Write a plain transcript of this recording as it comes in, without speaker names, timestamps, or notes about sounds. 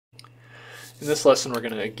In this lesson we're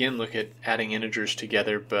going to again look at adding integers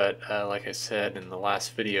together, but like I said in the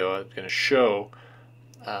last video, I'm going to show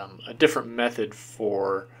a different method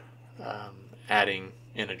for adding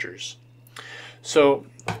integers. So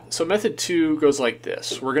method 2 goes like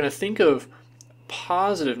this. We're going to think of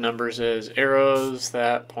positive numbers as arrows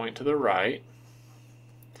that point to the right,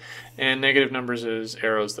 and negative numbers as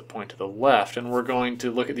arrows that point to the left, and we're going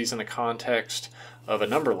to look at these in the context of a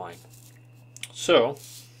number line. So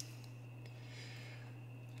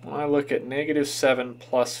when I look at negative 7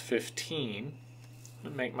 plus 15, I'm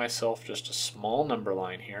going to make myself just a small number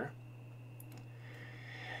line here.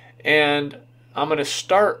 And I'm going to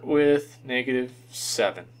start with negative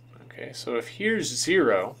 7. Okay, so if here's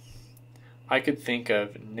 0, I could think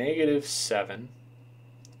of negative 7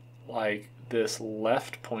 like this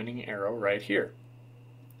left pointing arrow right here.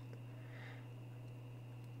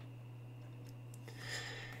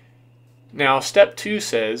 Now, step 2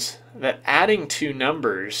 says that adding two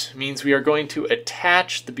numbers means we are going to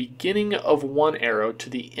attach the beginning of one arrow to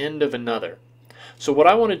the end of another. So what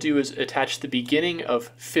I want to do is attach the beginning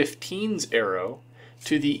of 15's arrow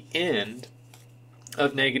to the end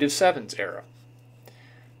of negative 7's arrow.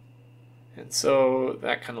 And so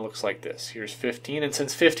that kind of looks like this. Here's 15, and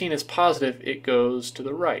since 15 is positive, it goes to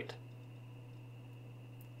the right.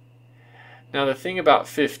 Now the thing about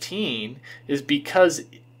 15 is because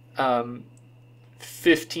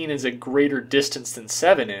 15 is a greater distance than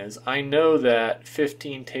 7 is, I know that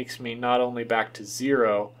 15 takes me not only back to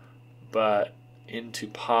 0, but into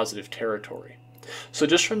positive territory. So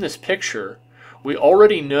just from this picture, we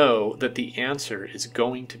already know that the answer is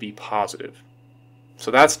going to be positive.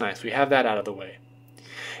 So that's nice. We have that out of the way.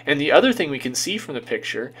 And the other thing we can see from the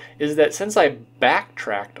picture is that since I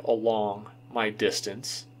backtracked along my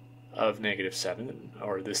distance of negative 7,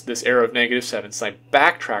 or this arrow of negative 7, since I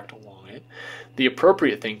backtracked along it, the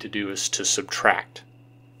appropriate thing to do is to subtract,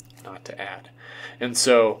 not to add. And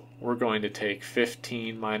so we're going to take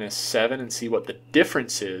 15 minus 7 and see what the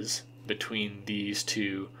difference is between these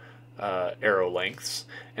two arrow lengths.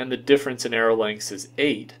 And the difference in arrow lengths is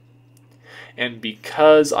 8. And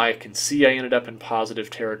because I can see I ended up in positive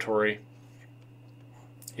territory,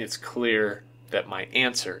 it's clear that my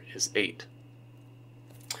answer is 8.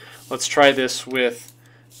 Let's try this with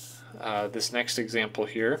this next example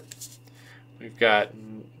here. We've got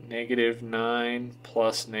negative 9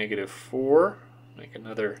 plus negative 4. Make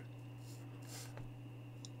another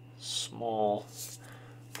small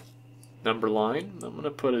number line. I'm going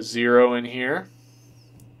to put a 0 in here.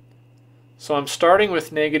 So I'm starting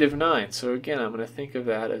with negative 9. So again, I'm going to think of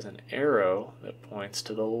that as an arrow that points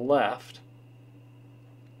to the left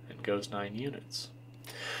and goes 9 units.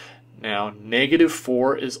 Now, negative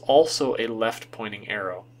 4 is also a left-pointing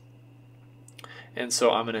arrow. And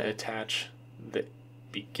so I'm going to attach the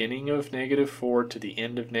beginning of negative 4 to the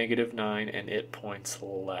end of negative 9, and it points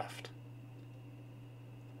left.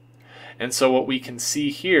 And so what we can see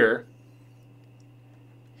here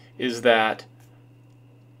is that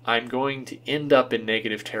I'm going to end up in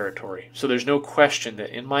negative territory. So there's no question that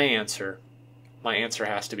in my answer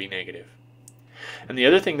has to be negative. And the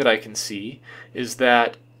other thing that I can see is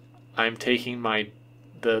that I'm taking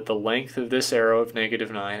the length of this arrow of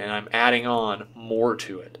negative 9 and I'm adding on more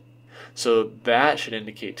to it. So that should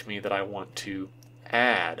indicate to me that I want to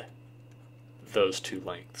add those two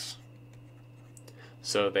lengths.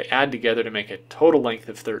 So they add together to make a total length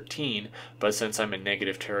of 13, but since I'm in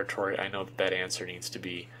negative territory, I know that that answer needs to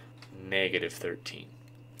be negative 13.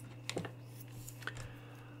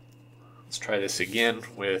 Let's try this again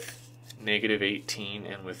with negative 18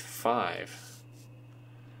 and with 5.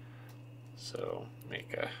 So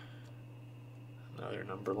make another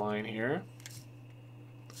number line here.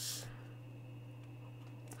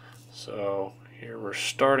 So here we're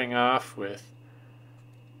starting off with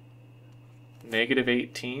negative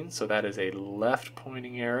 18, so that is a left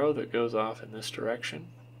pointing arrow that goes off in this direction.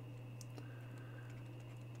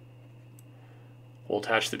 We'll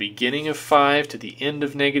attach the beginning of 5 to the end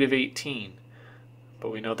of negative 18,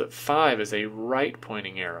 but we know that 5 is a right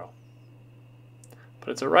pointing arrow. But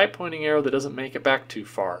it's a right pointing arrow that doesn't make it back too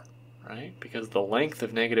far, right? Because the length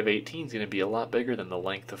of negative 18 is going to be a lot bigger than the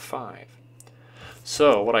length of 5.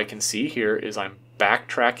 So what I can see here is I'm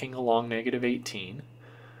backtracking along negative 18.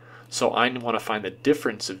 So I want to find the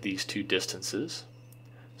difference of these two distances.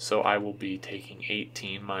 So I will be taking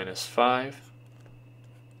 18 minus 5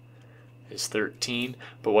 is 13.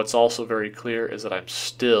 But what's also very clear is that I'm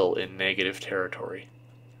still in negative territory.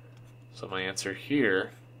 So my answer here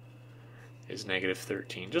is negative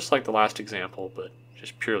 13, just like the last example, but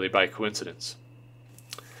just purely by coincidence.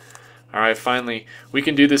 All right, finally, we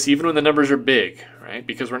can do this even when the numbers are big, right? right?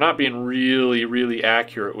 Because we're not being really, really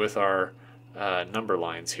accurate with our number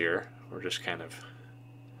lines here. We're just kind of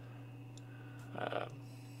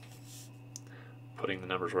putting the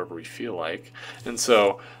numbers wherever we feel like. And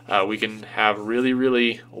so we can have really,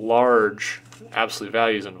 really large absolute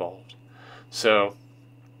values involved. So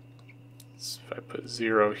if I put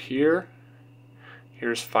 0 here,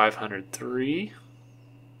 here's 503.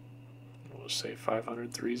 We'll say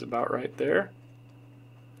 503 is about right there.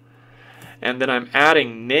 And then I'm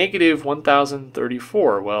adding negative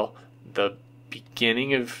 1034. Well, the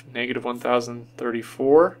beginning of negative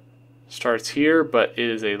 1034 starts here, but it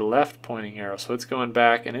is a left pointing arrow, so it's going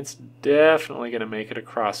back, and it's definitely going to make it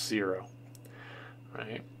across 0.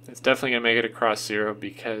 Right? It's definitely going to make it across 0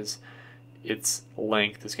 because its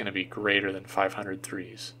length is going to be greater than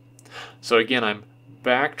 503's. So again, I'm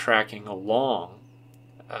backtracking along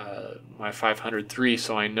my 503,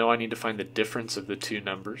 so I know I need to find the difference of the two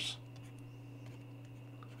numbers.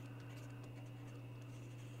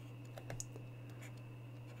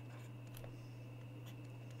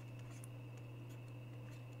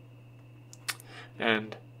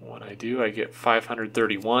 And when I do, I get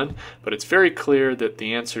 531, but it's very clear that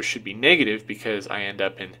the answer should be negative because I end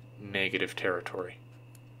up in negative territory.